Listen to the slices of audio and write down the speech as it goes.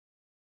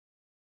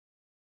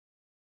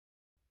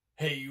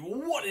Hey,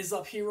 what is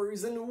up,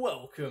 heroes, and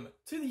welcome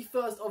to the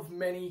first of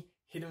many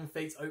Hidden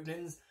Fates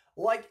openings.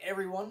 Like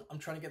everyone, I'm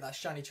trying to get that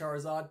shiny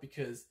Charizard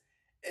because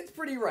it's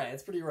pretty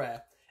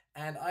rare,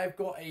 and I've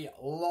got a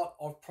lot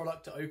of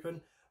product to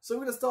open. So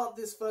we're going to start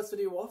this first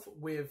video off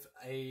with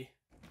a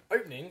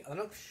opening. I'm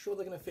not sure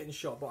they're going to fit in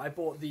shot, but I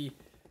bought the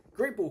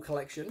Great Ball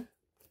collection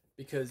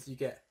because you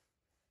get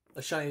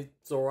a shiny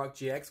Zoroark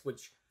GX,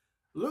 which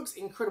looks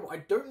incredible.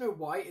 I don't know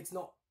why it's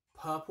not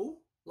purple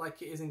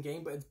like it is in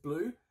game, but it's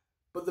blue.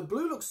 But the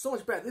blue looks so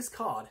much better. This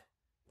card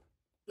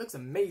looks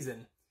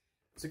amazing.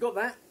 So we got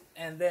that,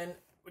 and then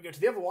we go to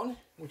the other one,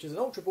 which is an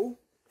Ultra Ball,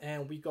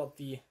 and we got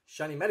the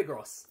shiny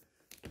Metagross.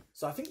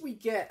 So I think we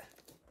get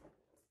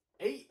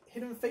 8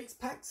 Hidden Fates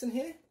packs in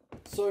here.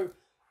 So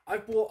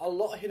I've bought a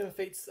lot of Hidden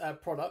Fates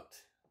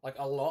product, like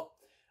a lot.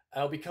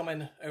 It'll be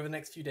coming over the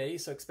next few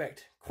days, so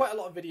expect quite a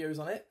lot of videos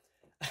on it.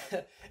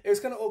 It was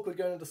kind of awkward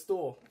going to the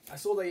store. I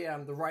saw the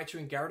Raichu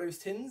and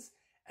Gyarados tins,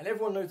 and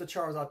everyone knows the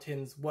Charizard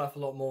tin's worth a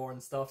lot more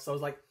and stuff. So I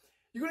was like,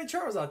 you got any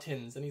Charizard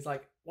tins? And he's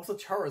like, what's a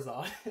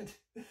Charizard?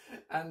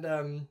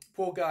 And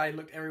poor guy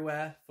looked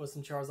everywhere for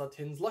some Charizard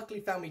tins. Luckily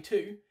found me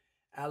 2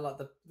 out of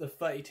like the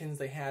 30 tins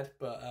they had.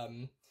 But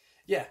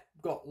yeah,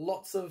 got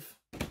lots of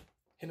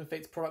Hidden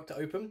Fates product to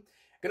open. I'm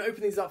going to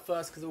open these up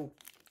first because they're all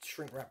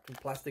shrink wrapped in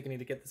plastic. I need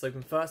to get this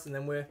open first. And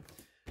then we're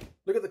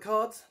look at the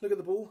cards, look at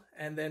the ball,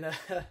 and then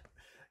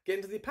get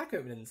into the pack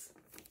openings.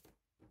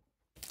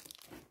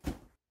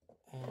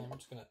 And I'm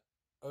just going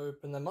to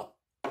open them up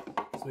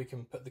so we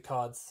can put the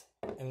cards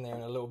in there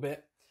in a little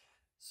bit.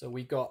 So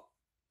we got,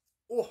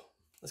 oh,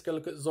 let's go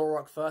look at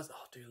Zoroark first.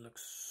 Oh, dude, it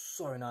looks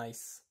so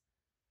nice.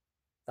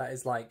 That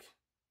is like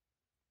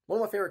one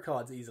of my favorite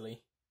cards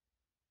easily.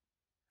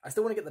 I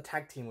still want to get the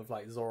tag team with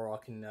like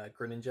Zoroark and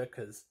Greninja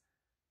because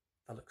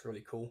that looks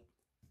really cool.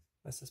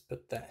 Let's just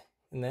put that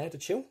in there to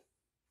chill.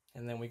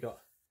 And then we got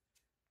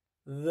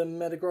the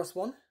Metagross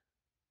one,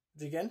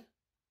 which again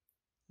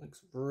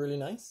looks really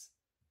nice.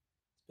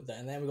 Put that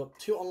in there. We've got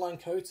 2 online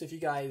codes, so if you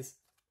guys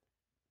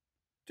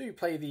do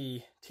play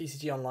the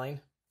TCG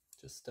online,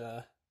 just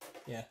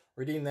yeah,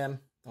 redeem them.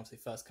 Obviously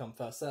first come,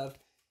 first serve,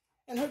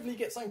 and hopefully you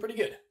get something pretty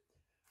good.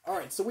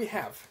 Alright, so we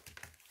have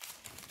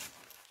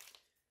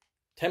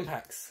 10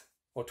 packs,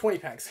 or 20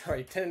 packs,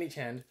 sorry, 10 in each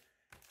hand.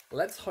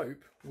 Let's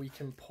hope we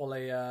can pull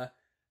a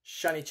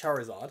shiny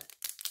Charizard.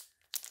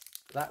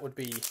 That would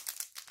be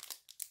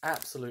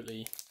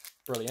absolutely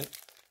brilliant.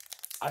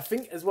 I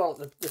think as well,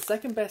 the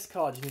second best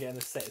card you can get in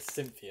this set is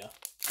Cynthia.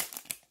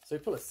 So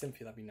if we pull a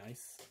Cynthia, that'd be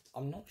nice.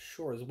 I'm not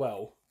sure as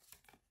well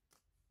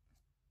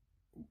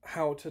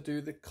how to do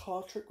the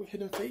card trick with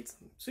Hidden Fates.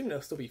 I'm assuming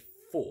there'll still be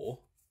 4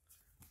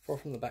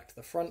 from the back to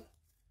the front.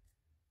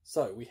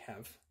 So we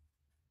have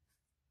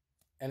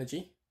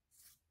Energy,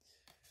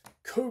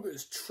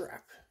 Koga's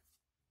Trap.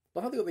 I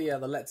love how they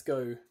got the Let's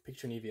Go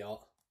picture in Eevee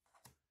art,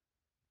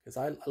 because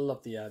I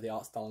love the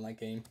art style in that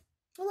game.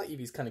 I like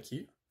Eevee's kind of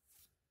cute.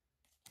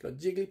 Got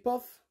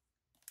Jigglypuff,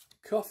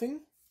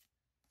 Coughing,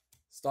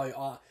 Style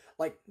Art.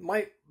 Like,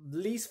 my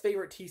least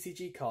favourite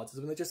TCG cards is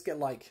when they just get,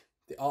 like,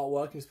 the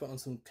artwork and just put on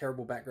some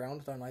terrible background.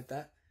 I don't like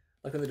that.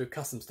 Like when they do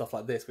custom stuff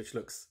like this, which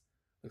looks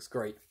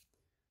great.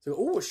 So,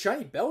 oh,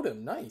 Shiny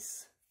Beldum,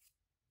 nice.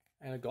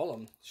 And a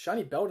Golem.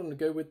 Shiny Beldum to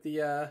go with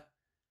the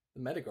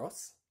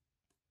Metagross.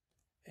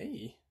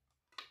 Hey.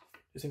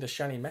 Just need a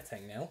Shiny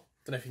Metang now.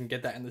 Don't know if you can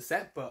get that in the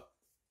set, but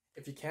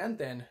if you can,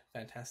 then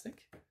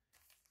fantastic.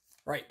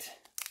 Right.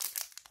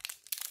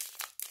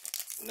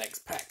 Next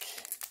pack.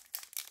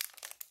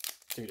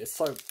 Dude, it's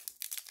so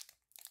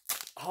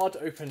hard to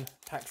open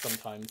packs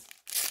sometimes.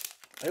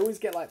 I always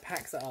get like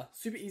packs that are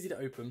super easy to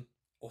open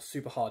or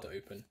super hard to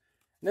open.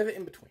 Never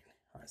in between.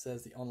 Alright, so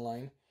there's the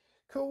online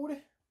code.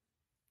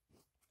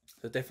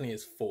 So it definitely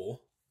is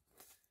 4.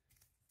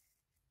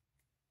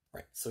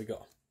 Right, so we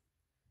got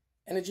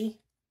Energy,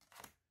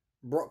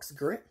 Brock's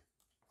Grit,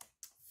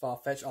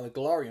 Farfetch. Oh, the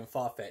Galarian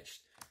Farfetch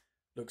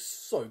looks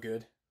so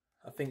good.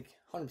 I think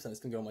 100% it's going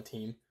to go on my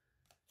team.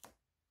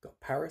 Got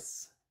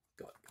Paris.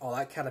 Got, oh,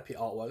 that Caterpie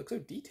artwork looks so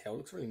detailed.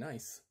 Looks really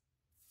nice.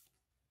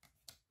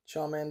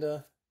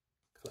 Charmander.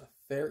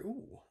 Clefairy.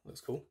 Ooh, looks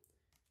cool.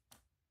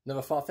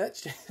 Another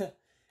Farfetch'd.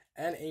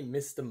 And a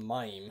Mr.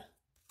 Mime.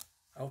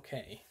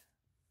 Okay.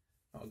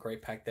 Oh,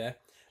 great pack there.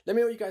 Let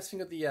me know what you guys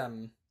think of the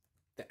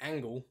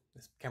angle.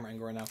 This camera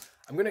angle right now.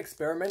 I'm going to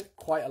experiment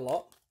quite a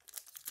lot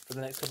for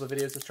the next couple of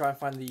videos to try and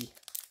find the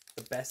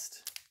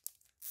best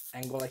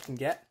angle I can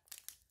get.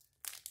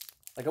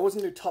 Like, I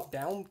wasn't going to do top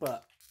down,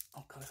 but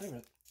oh god, I don't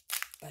even...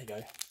 There you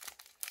go.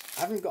 I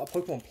haven't got a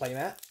Pokemon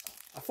playmat.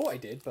 I thought I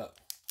did, but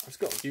I've just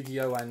got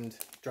Yu-Gi-Oh! And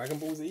Dragon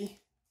Ball Z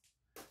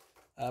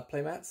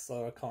playmats,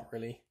 so I can't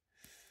really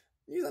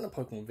use that in a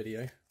Pokemon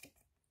video.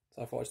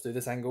 So I thought I'd just do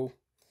this angle.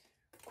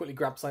 Quickly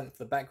grab something for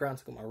the background,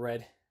 so I've got my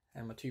red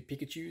and my 2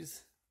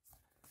 Pikachus.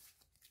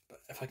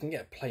 But if I can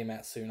get a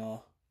playmat soon,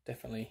 I'll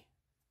definitely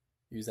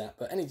use that.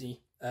 But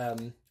Energy,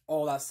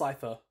 oh, that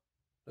Cypher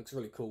looks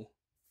really cool.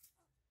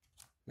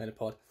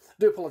 Metapod. I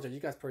do apologise, you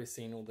guys probably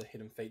seen all the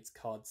Hidden Fates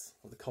cards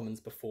or the commons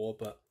before,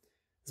 but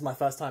this is my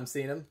first time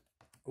seeing them.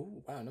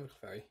 Oh, wow, another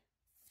Clefairy.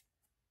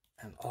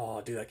 And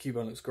oh, dude, that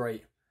Cubone looks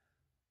great.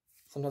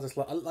 Sometimes it's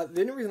like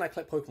the only reason I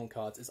collect Pokemon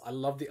cards is I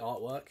love the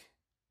artwork.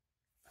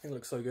 I think it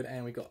looks so good.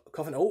 And we got a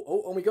Coffin.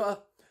 Oh, we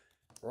got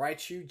a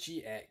Raichu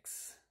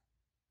GX.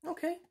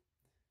 Okay.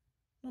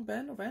 Not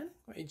bad, not bad.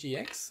 Got a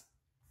GX.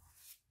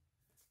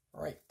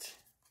 Right.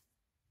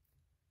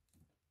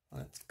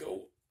 Let's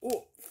go.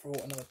 Oh, for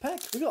another pack.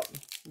 We got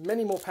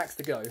many more packs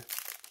to go.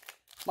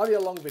 Might be a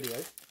long video,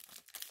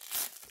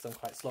 because I'm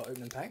quite slow at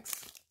opening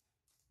packs.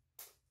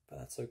 But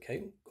that's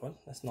okay. Go on,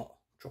 let's not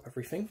drop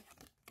everything.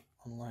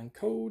 Online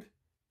code.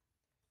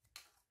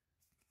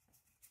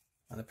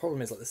 And the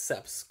problem is, like, the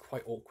setup's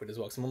quite awkward as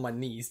well, because I'm on my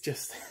knees,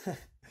 just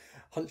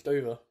hunched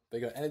over. But we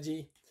got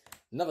Energy,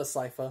 another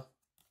Cypher,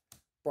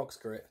 Brock's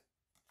Grit,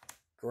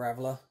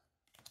 Graveler,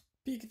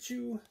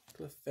 Pikachu,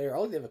 Clefairy. I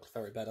like the other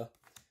Clefairy better.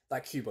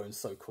 That Cubone's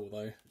so cool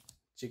though.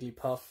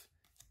 Jigglypuff,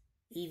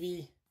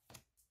 Eevee,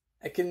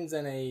 Ekans,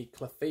 and a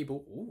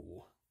Clefable.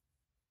 Ooh.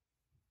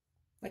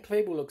 That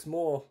Clefable looks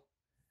more,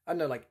 I don't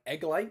know, like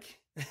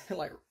egg-like,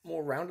 like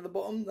more round at the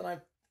bottom than I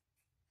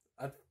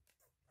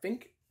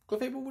think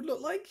Clefable would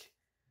look like.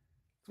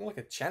 It's more like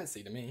a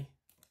Chansey to me.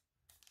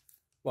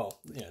 Well,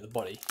 you know, the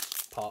body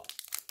part.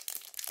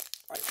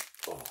 Right.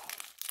 Oh.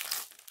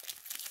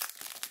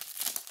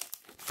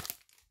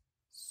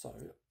 So,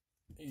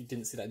 you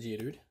didn't see that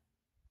Geodude.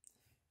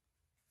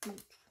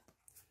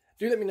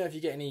 Do let me know if you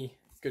get any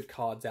good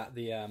cards at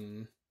the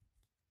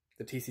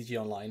TCG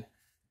online,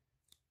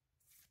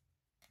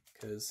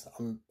 because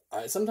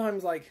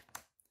sometimes, like,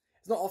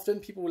 it's not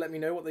often people will let me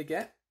know what they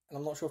get, and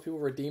I'm not sure if people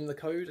redeem the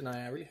code, and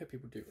I really hope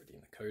people do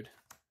redeem the code.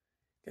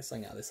 Get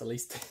something out of this at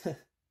least.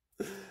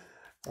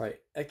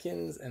 Right,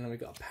 Ekans, and then we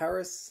got a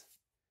Paris,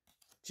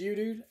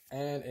 Geodude,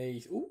 and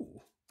a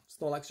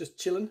Snorlax just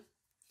chilling,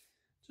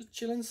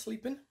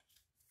 sleeping.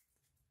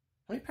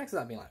 How many packs has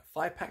that been? Like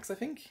 5 packs, I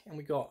think. And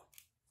we got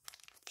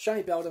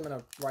Shiny Beldum and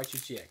a Raichu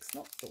GX.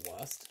 Not the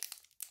worst.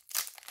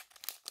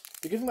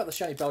 The good thing about the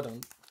Shiny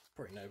Beldum,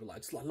 probably no, but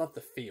like, I love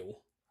the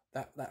feel.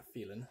 That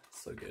feeling,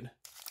 so good.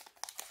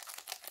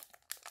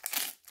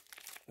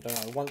 I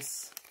don't know.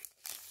 Once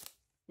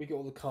we get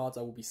all the cards,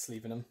 I will be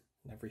sleeving them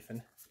and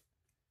everything.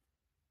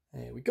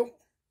 There we go.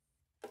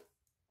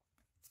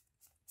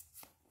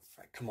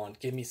 Right, come on,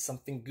 give me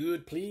something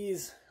good,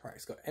 please. Right,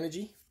 it's got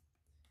Energy.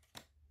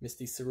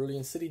 Misty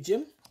Cerulean City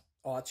Gym.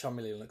 Oh, that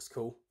Charmeleon looks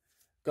cool.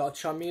 Got a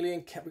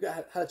Charmeleon. We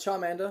had a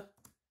Charmander.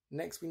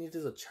 Next we need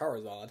is a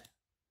Charizard.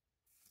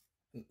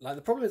 Like,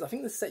 the problem is, I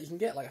think the set you can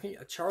get, like, I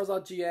think a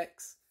Charizard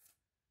GX,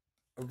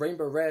 a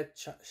Rainbow Rare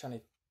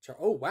Shiny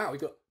oh wow, we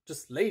got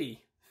just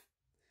Lady.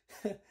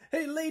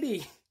 Hey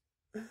Lady.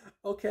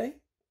 Okay.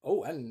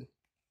 Oh, and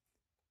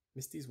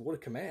Misty's Water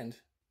Command.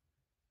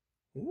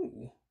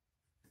 Ooh,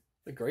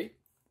 they're great.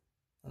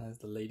 And there's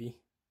the Lady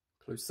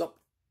close up.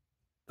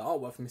 The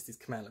artwork for Misty's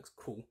Command looks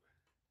cool.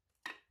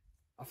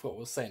 I forgot what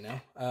I was saying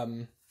now.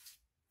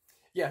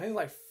 Yeah, I think there's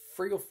like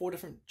 3 or 4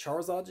 different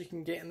Charizards you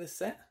can get in this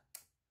set.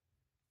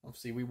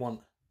 Obviously, we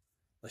want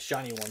the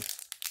shiny one.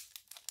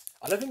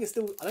 I don't think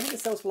it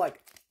sells for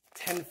like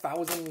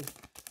 $10,000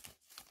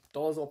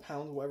 or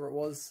pounds, whatever it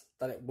was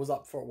that it was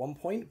up for at one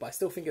point. But I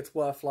still think it's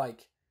worth,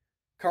 like,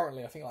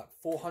 currently I think like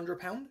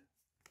 £400,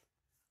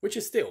 which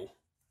is still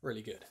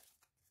really good.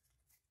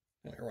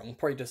 Don't get me wrong,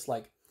 probably just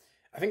like,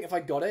 I think if I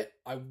got it,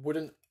 I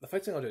wouldn't, the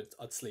first thing I'd do is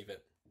I'd sleeve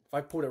it. If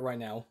I pulled it right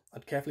now,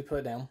 I'd carefully put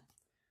it down,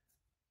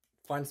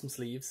 find some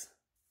sleeves,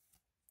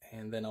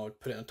 and then I would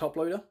put it in a top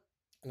loader,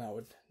 and I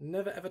would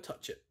never ever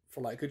touch it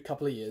for like a good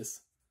couple of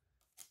years.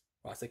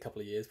 Well, I say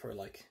couple of years, probably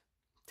like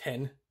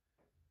 10.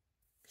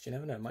 Because you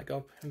never know, it might go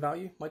up in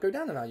value, might go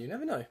down in value, you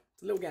never know.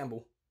 It's a little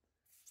gamble.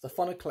 It's the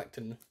fun of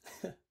collecting.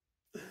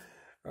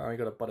 Alright, we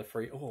got a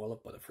Butterfree. Oh, I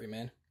love Butterfree,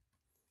 man.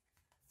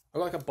 I've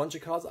got like a bunch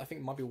of cards that I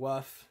think might be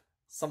worth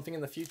something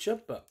in the future,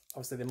 but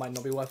obviously they might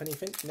not be worth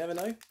anything, you never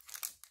know.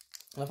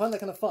 And I find that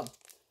kind of fun.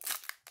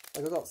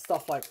 Like, I've got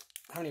stuff like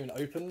I haven't even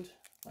opened.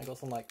 I got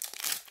some like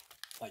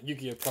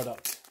Yu-Gi-Oh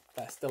product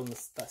that's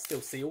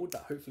still sealed,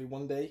 that hopefully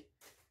one day,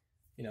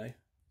 you know,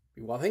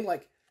 be well. I think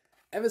like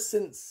ever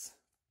since,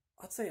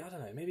 I'd say, I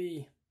don't know,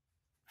 maybe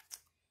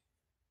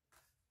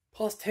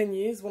past 10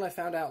 years when I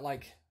found out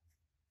like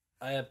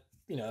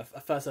you know,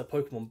 a first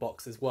Pokemon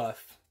box is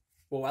worth,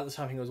 well, at the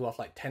time I think it was worth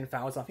like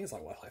 10,000. I think it's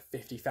like worth like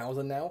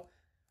 50,000 now.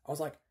 I was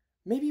like,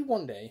 maybe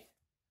one day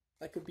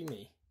that could be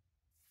me.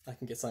 I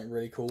can get something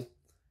really cool.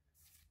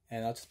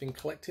 And I've just been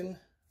collecting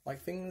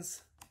like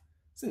things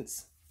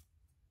since.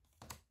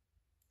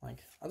 Like,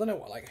 I don't know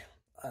what, like,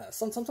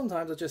 sometimes I'll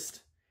get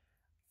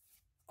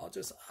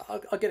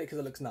it because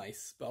it looks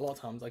nice, but a lot of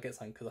times I get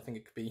something because I think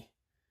it could be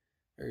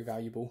very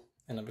valuable.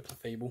 Another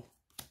Clefable.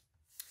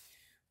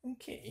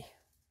 Okay.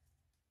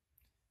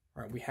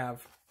 Alright, we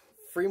have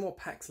 3 more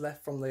packs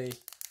left from the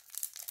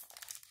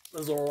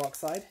Zoroark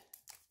side.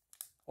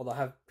 Although I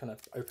have kind of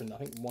opened, I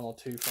think, 1 or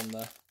 2 from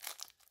the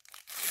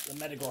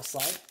Metagross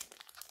side.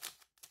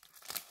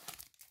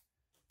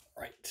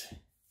 Right.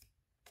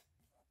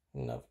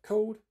 Another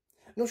code.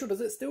 I'm not sure,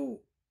 does it still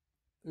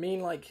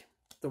mean like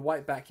the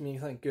white back you mean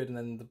something good and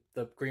then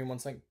the green one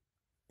something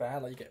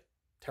bad? Like you get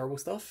terrible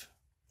stuff.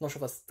 Not sure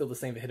if that's still the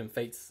same for Hidden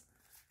Fates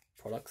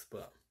products,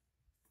 but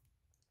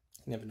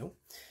you never know.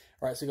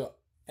 Right, so we got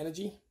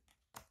Energy,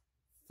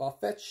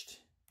 Farfetch'd,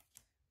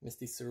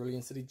 Misty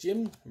Cerulean City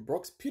Gym, and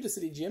Brock's Pewter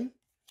City Gym.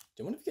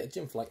 I wonder if you get a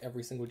gym for like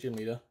every single gym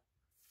leader.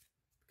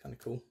 Kind of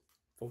cool.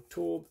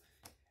 Voltorb,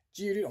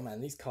 Geodude. Oh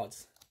man, these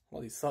cards.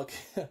 Well, these suck.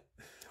 Oh,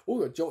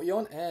 we got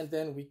Jolteon, and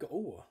then we got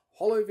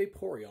Holo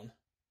Vaporeon.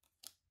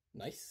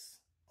 Nice.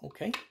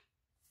 Okay.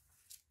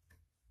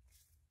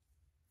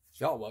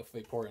 The artwork for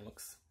Vaporeon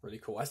looks really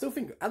cool. I still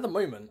think, at the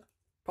moment,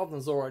 apart from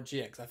Zoroark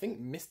GX, I think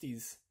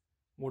Misty's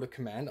Water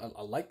Command,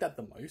 I like that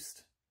the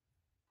most.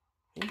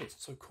 I think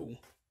it's so cool.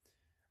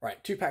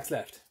 Right, 2 packs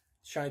left.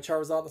 Shiny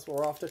Charizard, that's what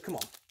we're after. Come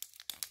on.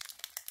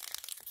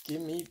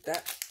 Give me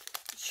that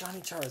Shiny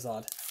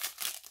Charizard.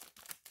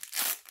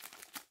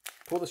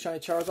 Pull the Shiny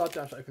Charizard,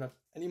 don't have to open up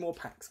any more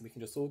packs, and we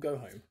can just all go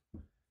home.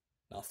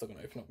 No, I'm still going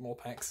to open up more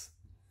packs.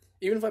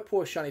 Even if I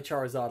pull a Shiny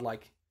Charizard,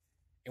 like,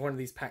 in one of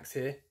these packs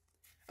here,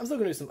 I'm still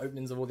going to do some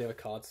openings of all the other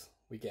cards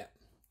we get.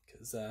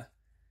 Because,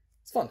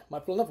 it's fun.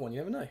 Might pull another one, you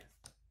never know.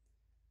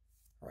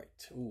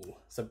 Right, ooh.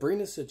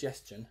 Sabrina's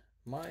suggestion.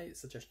 My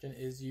suggestion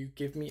is you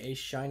give me a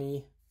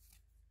Shiny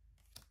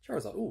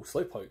Charizard. Ooh,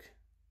 Slowpoke.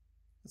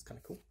 That's kind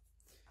of cool.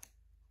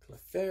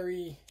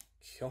 Clefairy,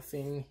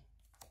 Koffing,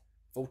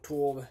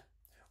 Voltorb.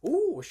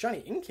 Ooh, a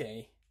Shiny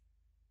Inkay.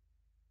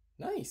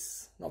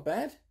 Nice. Not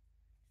bad.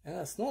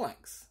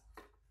 Snorlax.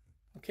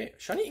 Okay,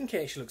 Shiny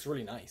Inkay actually looks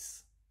really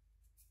nice.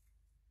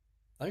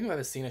 I don't think I've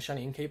ever seen a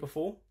Shiny Inkay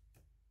before.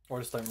 Or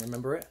I just don't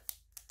remember it.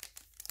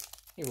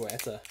 Anyway,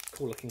 it's a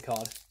cool looking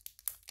card.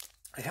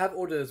 I have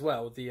ordered as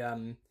well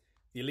the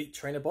Elite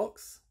Trainer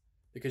box.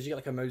 Because you get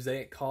like a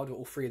mosaic card with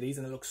all 3 of these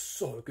and it looks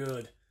so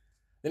good.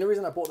 The only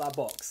reason I bought that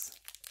box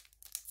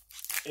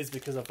is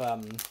because of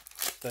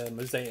the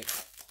mosaic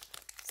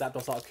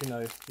Zapdos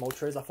Articuno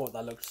Moltres. I thought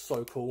that looked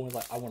so cool. I was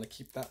like, I want to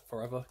keep that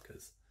forever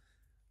because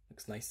it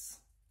looks nice.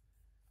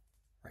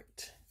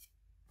 Right.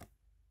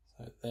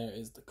 So there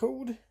is the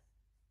code.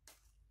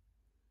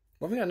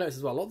 One thing I noticed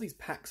as well, a lot of these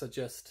packs are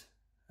just,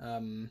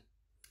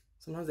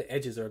 sometimes the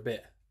edges are a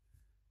bit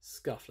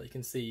scuffed. Like you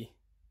can see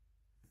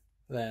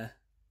there.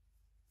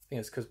 I think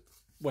it's because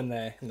when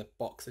they're in the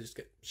box, they just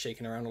get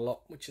shaken around a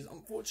lot, which is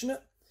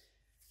unfortunate.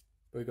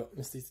 But we've got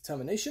Misty's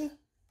Determination,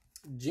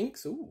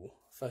 Jinx, ooh,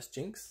 first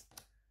Jinx,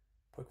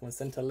 Pokemon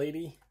Center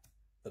Lady,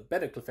 the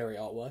better Clefairy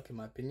artwork in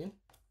my opinion,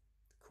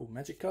 cool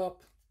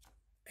Magikarp,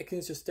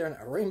 Ekans just staring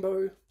at a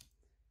rainbow,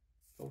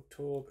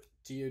 Voltorb,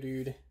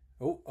 Geodude,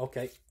 oh,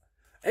 okay,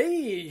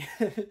 hey,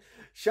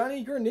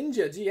 Shiny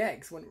Greninja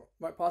GX, went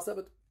right past that,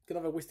 but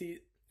gonna have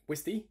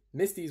a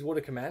Misty's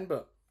Water Command,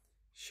 but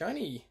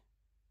Shiny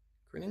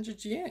Greninja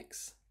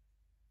GX,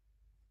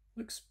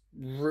 looks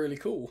really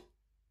cool.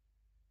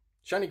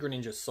 Shiny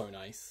Greninja's so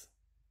nice.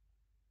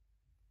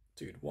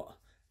 Dude, what?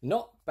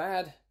 Not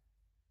bad.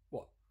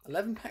 What?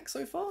 11 packs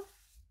so far?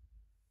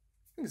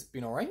 I think it's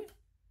been alright.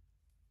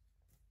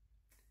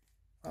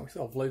 Oh, we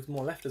still have loads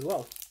more left as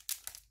well.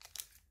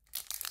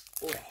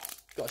 Oh,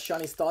 got a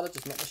shiny starter,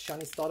 just not the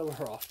shiny starter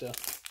we're after.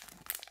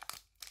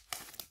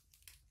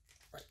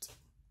 Right.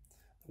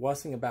 The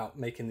worst thing about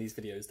making these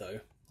videos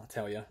though, I'll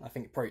tell you, I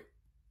think probably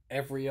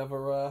every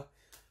other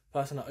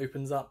person that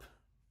opens up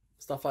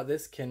stuff like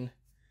this can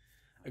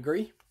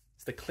agree,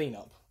 it's the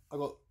cleanup. I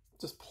got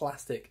just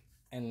plastic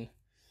and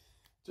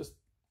just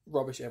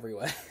rubbish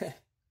everywhere.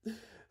 So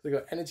we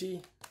got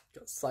Energy,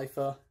 got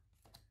Cypher,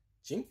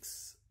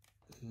 Jinx,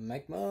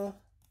 Magmar,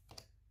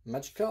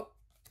 Magikarp,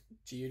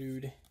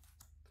 Geodude,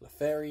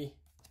 Clefairy,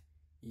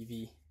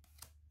 Eevee,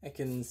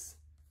 Ekans,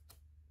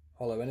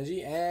 Holo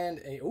Energy, and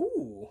a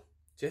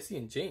Jesse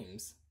and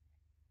James.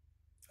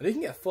 I think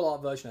you can get a full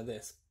art version of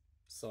this,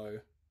 so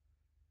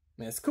I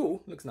mean it's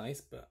cool, looks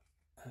nice, but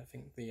I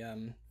think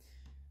the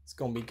it's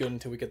gonna be good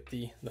until we get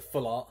the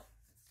full art.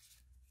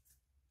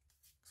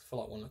 The full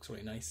art one looks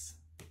really nice.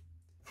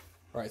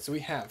 Right, so we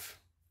have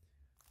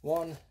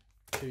 1,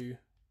 2,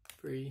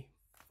 3,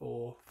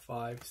 4,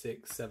 5,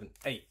 6, 7,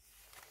 8.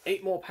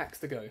 8 more packs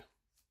to go.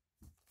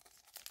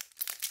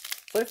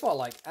 So far,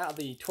 like out of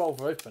the 12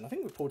 we're open, I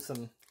think we pulled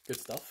some good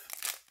stuff.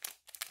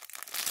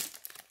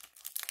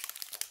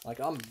 Like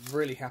I'm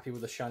really happy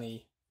with the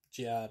shiny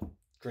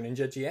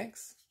Greninja GX.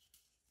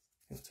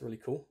 I think that's really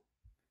cool.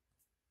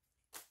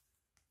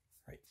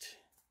 Right,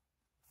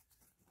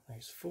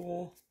 those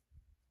 4.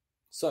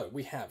 So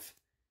we have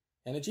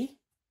Energy,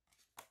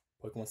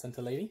 Pokemon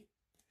Center Lady,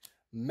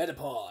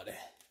 Metapod,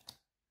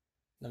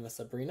 another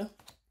Sabrina,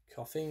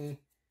 Koffing,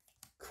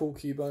 Cool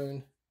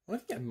Cubone. I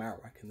wonder if you get a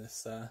Marowak in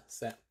this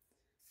set.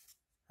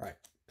 Right,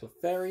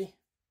 Clefairy,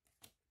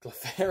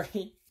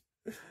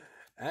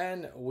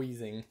 and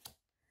Weezing.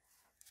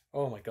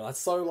 Oh my god, it's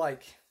so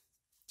like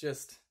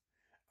just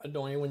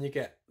annoying when you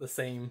get the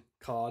same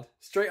card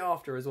straight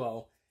after as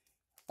well.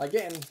 Like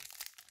getting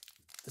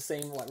the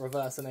same like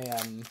reverse in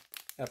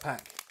a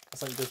pack or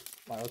something just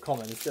like a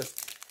common.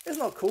 It's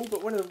not cool,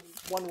 but when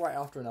one right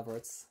after another,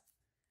 it's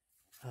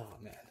oh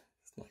man,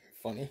 it's not even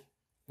funny.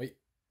 Wait,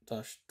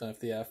 don't know if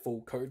the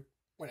full code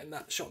went in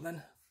that shot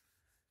then.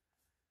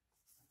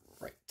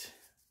 Right.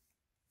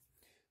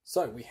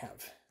 So we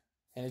have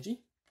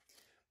Energy,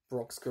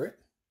 Brock's Grit.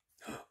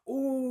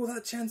 Oh,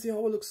 that Chansey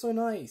art looks so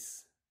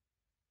nice.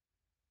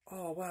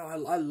 Oh wow,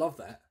 I love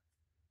that.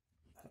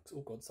 That looks,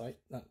 oh god, sorry,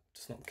 no,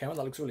 just not the camera.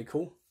 That looks really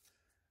cool.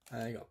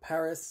 You got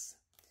Paris,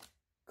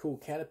 cool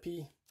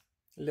Caterpie,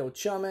 little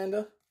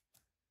Charmander,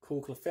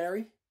 cool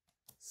Clefairy,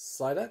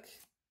 Psyduck.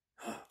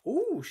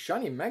 Ooh,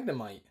 shiny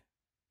Magnemite.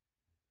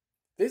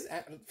 This,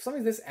 for some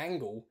reason, this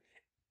angle,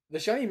 the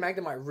shiny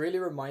Magnemite really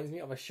reminds me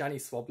of a shiny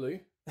Swablu.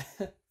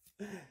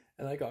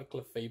 And I got a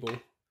Clefable.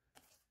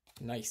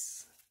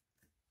 Nice.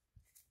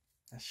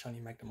 That shiny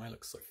Magnemite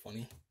looks so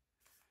funny.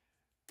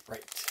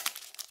 Right.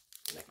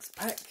 Next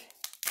pack.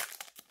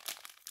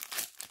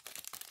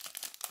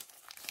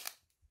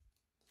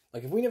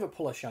 Like, if we never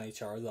pull a shiny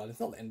Charizard, it's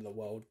not the end of the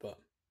world, but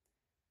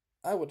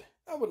I would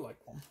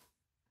like one.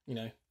 You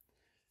know,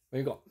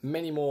 we've got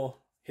many more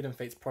Hidden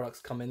Fates products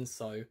coming,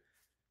 so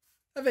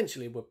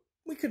eventually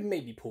we could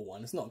maybe pull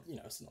one. It's not, you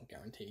know, it's not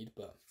guaranteed,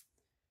 but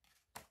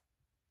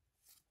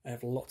I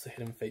have lots of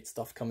Hidden Fates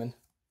stuff coming.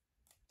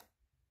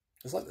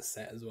 Just like the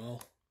set as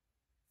well.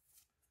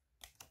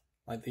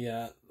 Like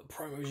the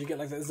promos you get,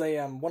 like there's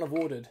a one I've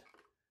ordered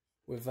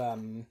with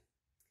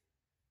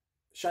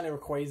shiny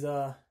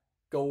Rayquaza,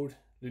 Gold,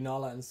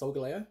 Lunala, and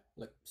Solgaleo.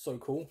 Like, so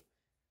cool. And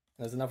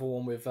there's another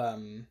one with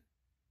oh,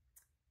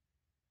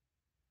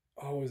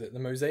 what was it? The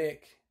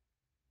Mosaic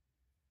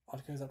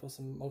Articos up or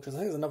some Ultras. I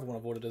think there's another one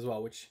I've ordered as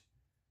well, which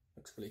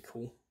looks really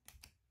cool.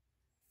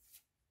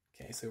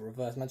 Okay, so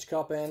reverse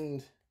Magikarp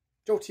and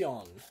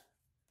Jolteon.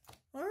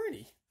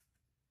 Alrighty.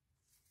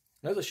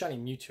 There's a shiny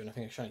Mewtwo and I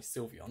think a shiny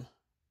Sylveon.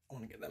 I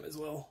want to get them as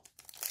well.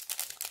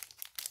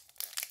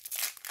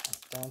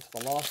 Down to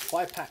the last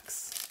 5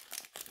 packs.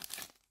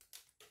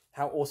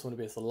 How awesome would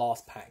it be if the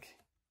last pack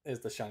is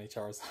the shiny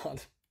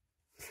Charizard?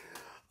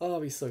 Oh,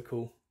 that'd be so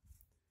cool.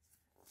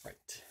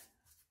 Right.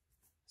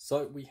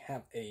 So we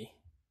have a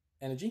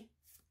Energy,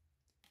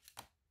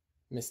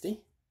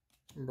 Misty,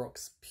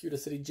 Brock's Pewter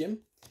City Gym,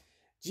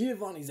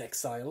 Giovanni's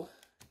Exile,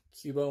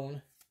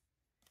 Cubone,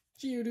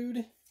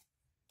 Geodude,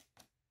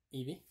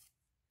 Eevee,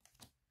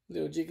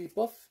 Little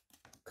Jigglypuff,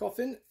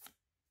 Coffin,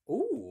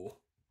 ooh,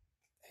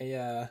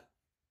 a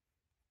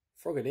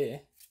Frogadier,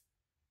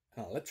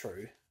 and an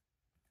Electrode.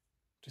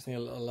 Just need a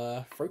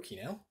little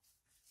Froakie now.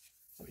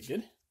 That'd be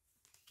good.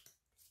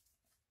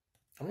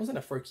 I'm not seeing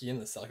a Froakie in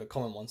this set, like a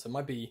common one, so it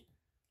might be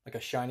like a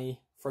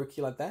shiny Froakie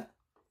like that.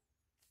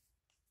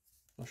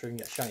 Not sure we can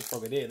get a shiny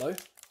Frogadier though.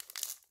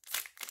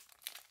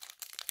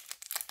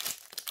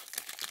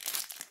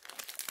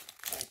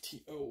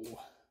 ITO.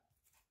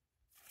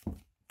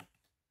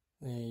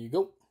 There you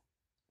go.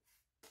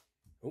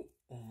 Oh,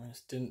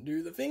 almost didn't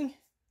do the thing.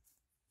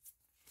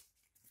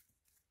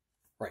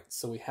 Right,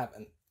 so we have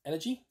an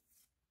Energy,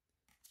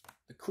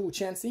 the cool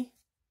Chansey,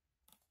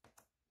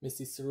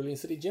 Misty Cerulean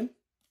City Gym,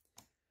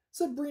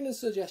 Sabrina's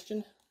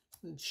Suggestion,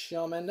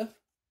 Charmander,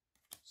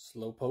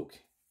 Slowpoke,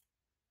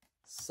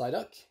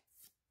 Psyduck,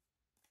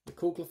 the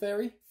cool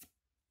Clefairy,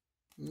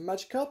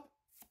 Magikarp,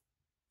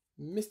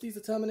 Misty's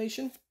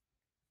Determination,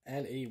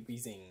 and a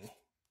Weezing.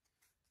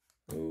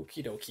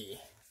 Okie dokie.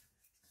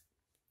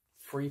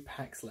 3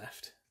 packs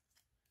left.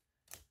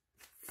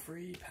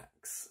 3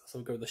 packs. So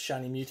we'll go with the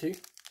shiny Mewtwo.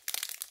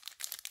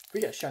 If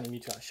we get a shiny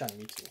Mewtwo out of shiny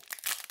Mewtwo.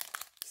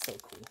 So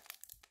cool.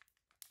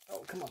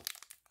 Oh, come on.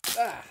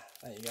 Ah,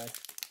 there you go.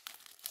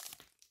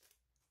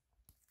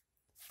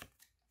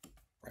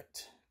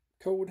 Right.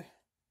 Code.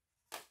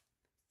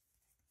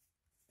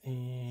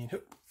 And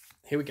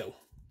here we go.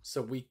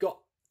 So we got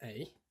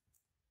a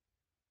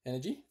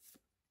Energy,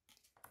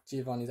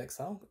 Giovanni's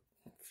Exile,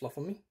 fluff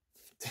on me,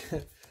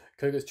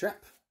 Koga's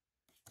Trap,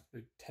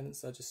 Lieutenant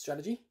Surge's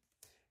Strategy,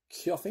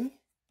 Koffing,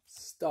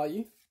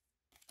 Staryu,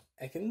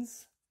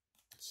 Ekans,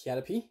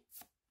 Caterpie,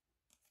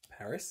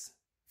 Paris.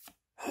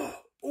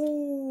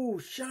 Ooh,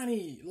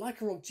 shiny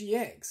Lycanroc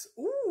GX.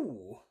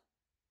 Ooh,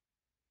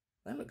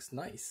 that looks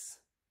nice.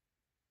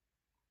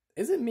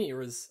 Is it me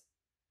or is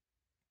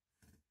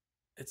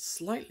it's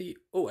slightly...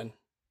 Oh, and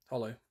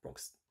Hollow,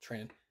 Brock's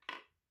training.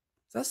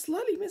 Is that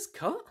slightly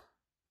miscut?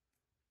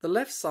 The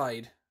left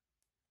side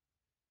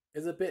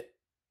is a bit,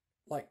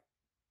 like,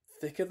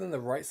 thicker than the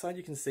right side,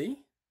 you can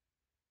see.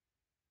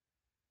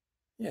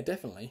 Yeah,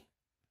 definitely.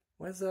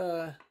 Where's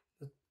the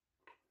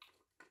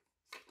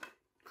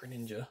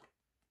Greninja?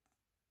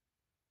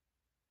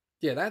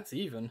 Yeah, that's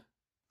even.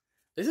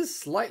 This is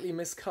slightly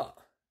miscut.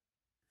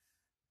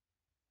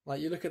 Like,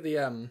 you look at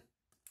the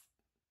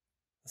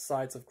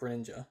sides of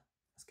Greninja.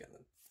 Let's get the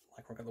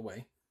Lycanroc out of the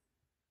way.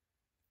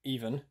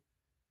 Even.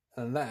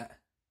 And that.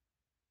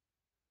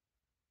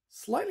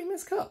 Slightly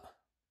miscut.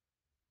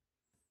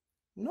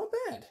 Not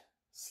bad.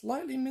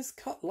 Slightly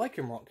miscut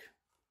Lycanroc.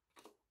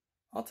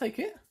 I'll take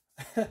it.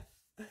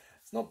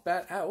 It's not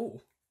bad at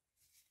all.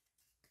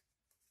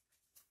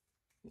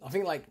 I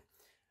think, like,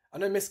 I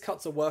know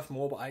miscuts are worth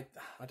more, but I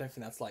don't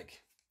think that's,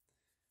 like,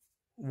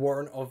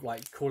 warrant of,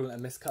 like, calling it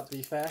a miscut, to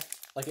be fair.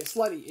 Like, it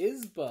slightly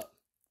is, but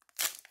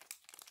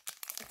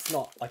it's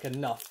not, like,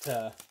 enough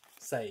to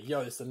say,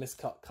 yo, it's a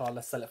miscut card,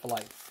 let's sell it for,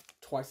 like,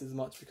 twice as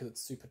much because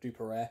it's super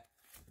duper rare.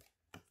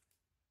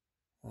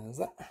 There's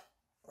that.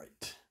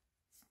 Right.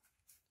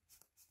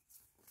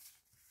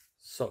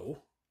 So,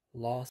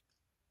 last...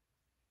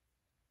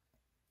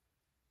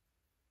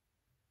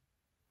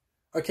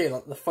 Okay,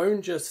 like the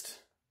phone just...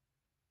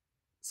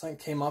 Something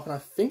came up and I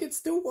think it's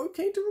still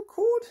okay to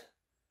record.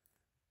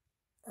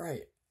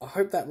 Alright, I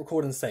hope that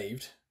recording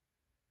saved.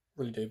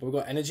 Really do. But we've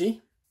got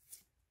Energy,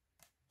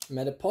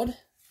 Metapod,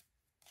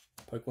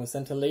 Pokemon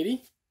Center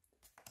Lady,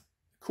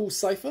 Cool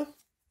Cypher,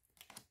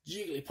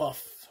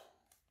 Jigglypuff,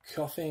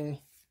 Coughing,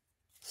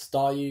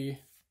 Staryu,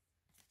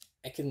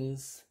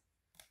 Ekans,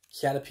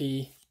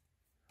 Caterpie.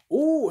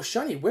 Oh,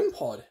 shiny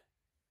Wimpod.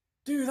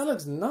 Dude, that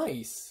looks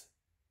nice.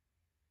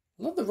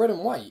 I love the red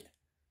and white.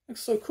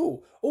 Looks so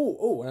cool.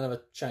 Oh,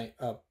 another shiny,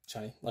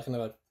 like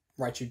another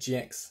Raichu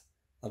GX.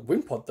 Like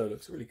Wimpod though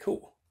looks really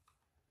cool.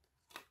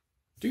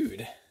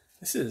 Dude,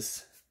 this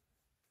is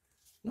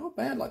not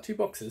bad, like 2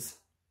 boxes.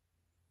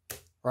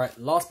 Right,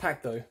 last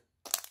pack though.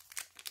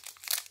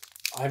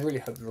 I really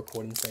hope the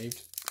recording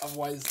saved.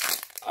 Otherwise,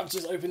 I've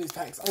just opened these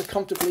packs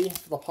uncomfortably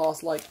for the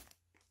past, like,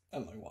 I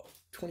don't know, what,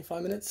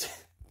 25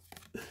 minutes?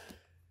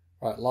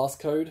 Right, last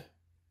code.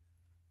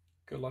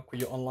 Good luck with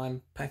your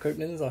online pack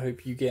openings. I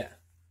hope you get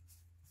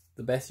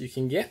the best you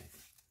can get.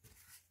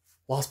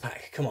 Last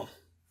pack, come on.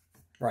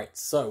 Right,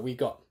 so we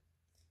got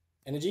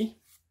Energy,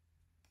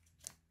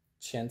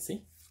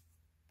 Chansey,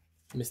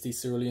 Misty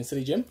Cerulean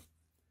City Gym,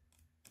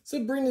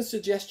 Sabrina's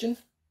Suggestion,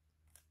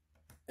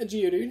 a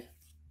Geodude,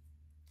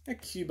 a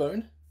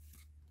Cubone,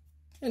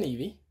 an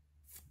Eevee,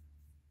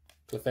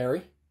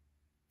 Clefairy,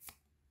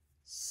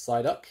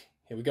 Psyduck,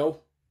 here we go.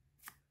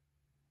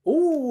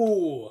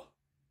 Ooh!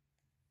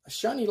 A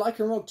shiny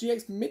Lycanroc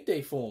GX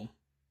Midday form.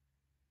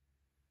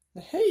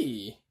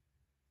 Hey!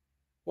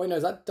 Wait, no,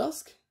 is that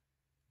Dusk?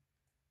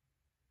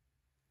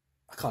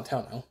 I can't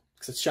tell now,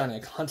 because it's shiny, I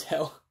can't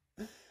tell.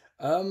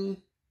 Trying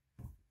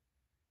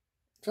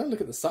to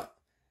look at the side.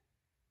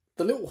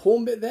 The little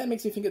horn bit there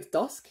makes me think it's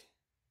Dusk.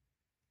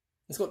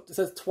 It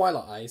says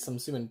Twilight Eyes, so I'm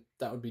assuming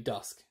that would be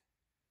Dusk.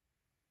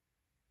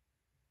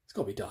 It's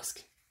got to be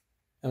Dusk.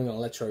 And we've got an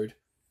Electrode.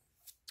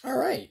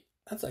 Alright,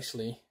 that's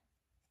actually...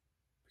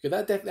 Okay,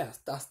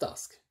 that's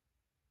Dusk.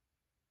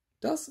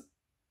 Dusk?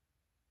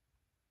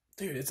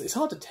 Dude, it's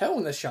hard to tell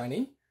when they're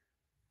shiny.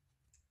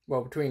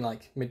 Well, between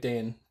like midday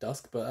and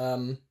dusk, but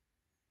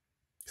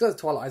because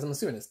it's Twilight Eyes, I'm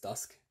assuming it's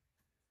Dusk.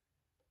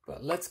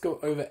 But let's go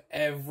over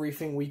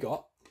everything we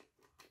got,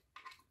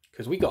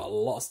 because we got a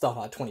lot of stuff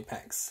out of 20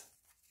 packs.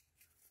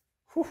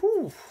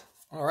 Woohoo!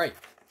 All right,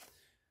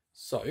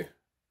 so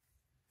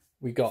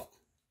we got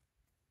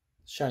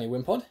shiny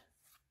Wimpod,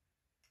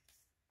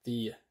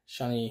 the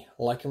shiny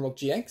Lycanroc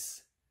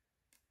GX,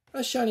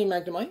 a shiny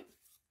Magnemite,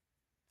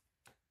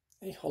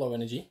 a Holo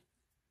Energy,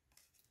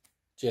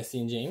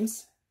 Jesse and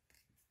James,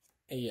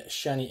 a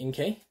shiny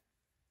Inkay,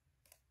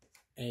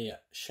 a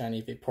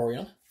shiny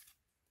Vaporeon,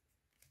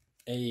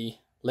 a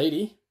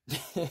Lady,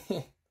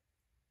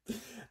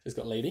 just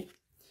got Lady,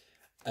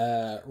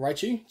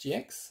 Raichu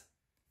GX,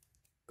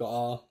 got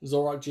our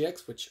Zoroark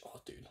GX, which,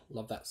 oh dude,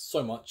 love that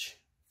so much,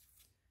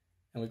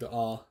 and we've got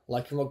our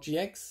Lycanroc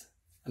GX,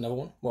 another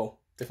one, well,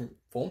 different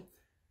form,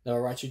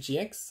 another Raichu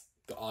GX,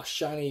 got our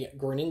shiny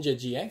Greninja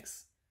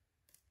GX,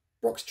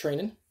 Brock's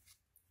Training,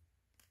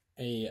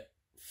 a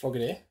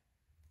Frogadier,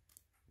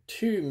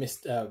 2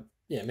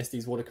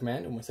 Misty's Water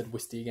Command, almost said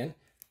Wisty again,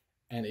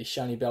 and a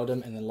shiny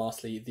Beldum, and then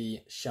lastly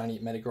the shiny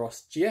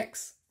Metagross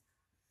GX.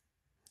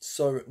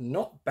 So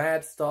not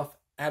bad stuff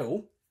at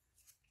all.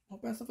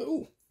 Not bad stuff at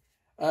all.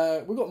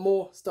 We've got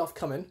more stuff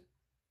coming,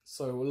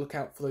 so we'll look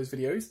out for those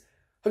videos.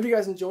 Hope you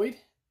guys enjoyed,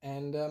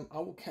 and I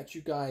will catch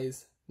you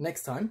guys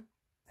next time.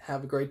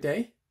 Have a great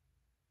day.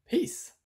 Peace.